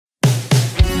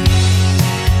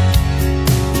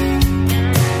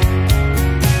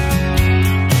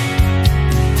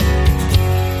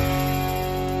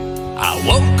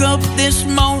this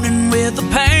morning with a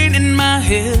pain in my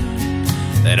head.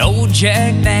 That old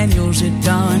Jack Daniels had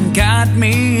done got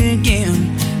me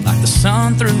again. Like the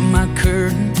sun through my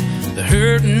curtain, the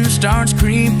hurting starts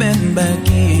creeping back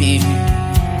in.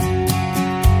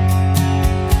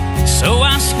 So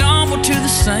I stumble to the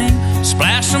sink,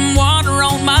 splash some water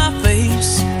on my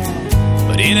face.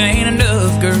 But it ain't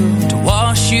enough, girl, to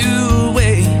wash you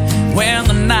away. When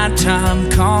the nighttime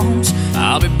comes,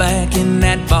 I'll be back in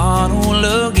that bottle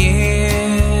again.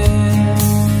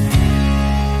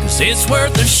 'Cause it's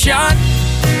worth a shot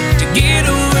to get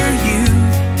over you.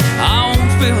 I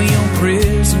won't fill your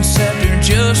prison scepter,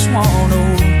 just one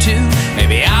or two.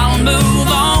 Maybe I'll move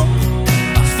on,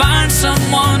 I'll find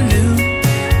someone new.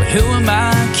 But who am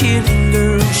I kidding,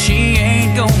 girl? She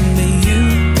ain't gonna be you.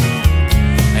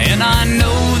 And I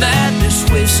know that this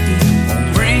whiskey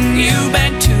won't bring you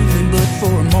back to me, but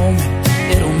for a moment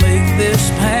it'll make this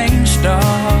pain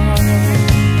stop.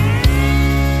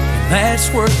 That's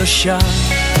worth a shot.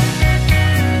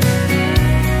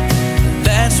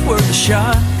 That's worth a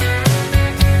shot.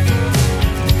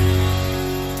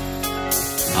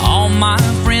 All my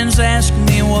friends ask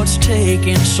me what's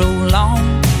taking so long.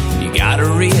 You gotta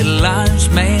realize,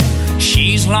 man,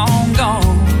 she's long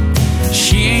gone.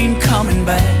 She ain't coming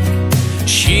back.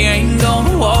 She ain't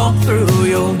gonna walk through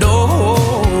your door.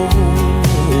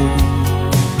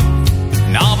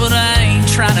 No, but I ain't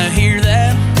trying to hear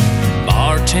that.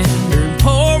 Bartender,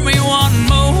 pour me one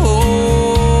more.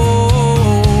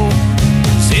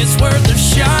 'Cause it's worth a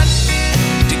shot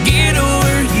to get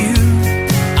over you.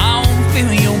 I won't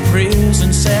fill your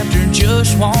prison scepter,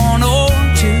 just one or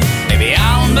two. Maybe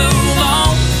I'll move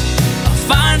on, I'll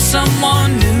find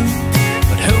someone new.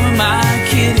 But who am I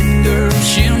kidding, girl?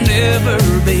 She'll never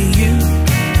be you.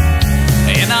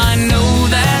 And I know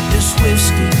that this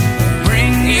whiskey won't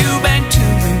bring you back to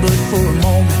me, but for a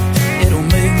moment it'll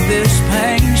make this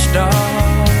pain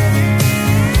stop.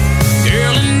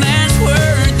 Girl, and that's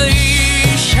worth a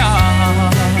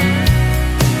shot.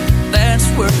 That's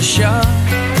worth a shot.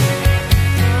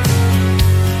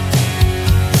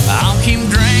 I'll keep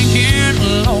drinking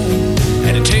alone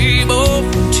at a table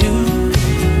for two,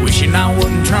 wishing I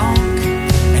wasn't drunk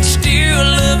and still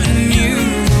loving you.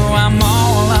 I'm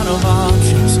all out of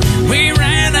options, we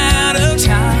ran out of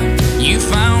time. You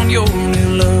found your new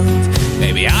love,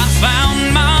 maybe I found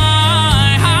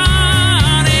mine.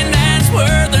 And that's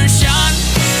worth a shot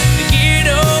to get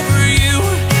over you.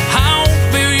 I won't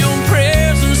feel your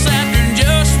presence after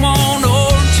just one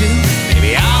or two.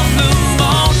 Maybe I'll move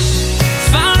on,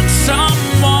 find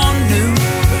someone new.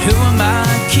 But who am I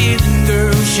kidding,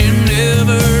 girl? She'll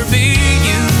never be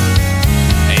you.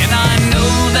 And I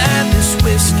know that this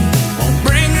whiskey won't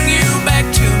bring you back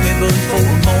to me, but for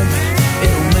a moment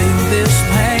it'll make this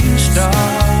pain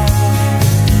stop.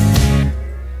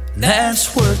 That's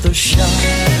worth a shot.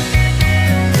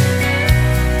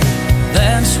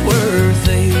 That's worth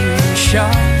a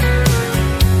shot.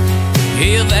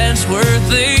 Yeah, that's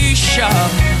worth a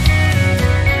shot.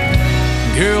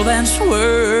 Girl, that's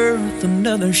worth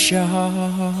another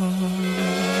shot.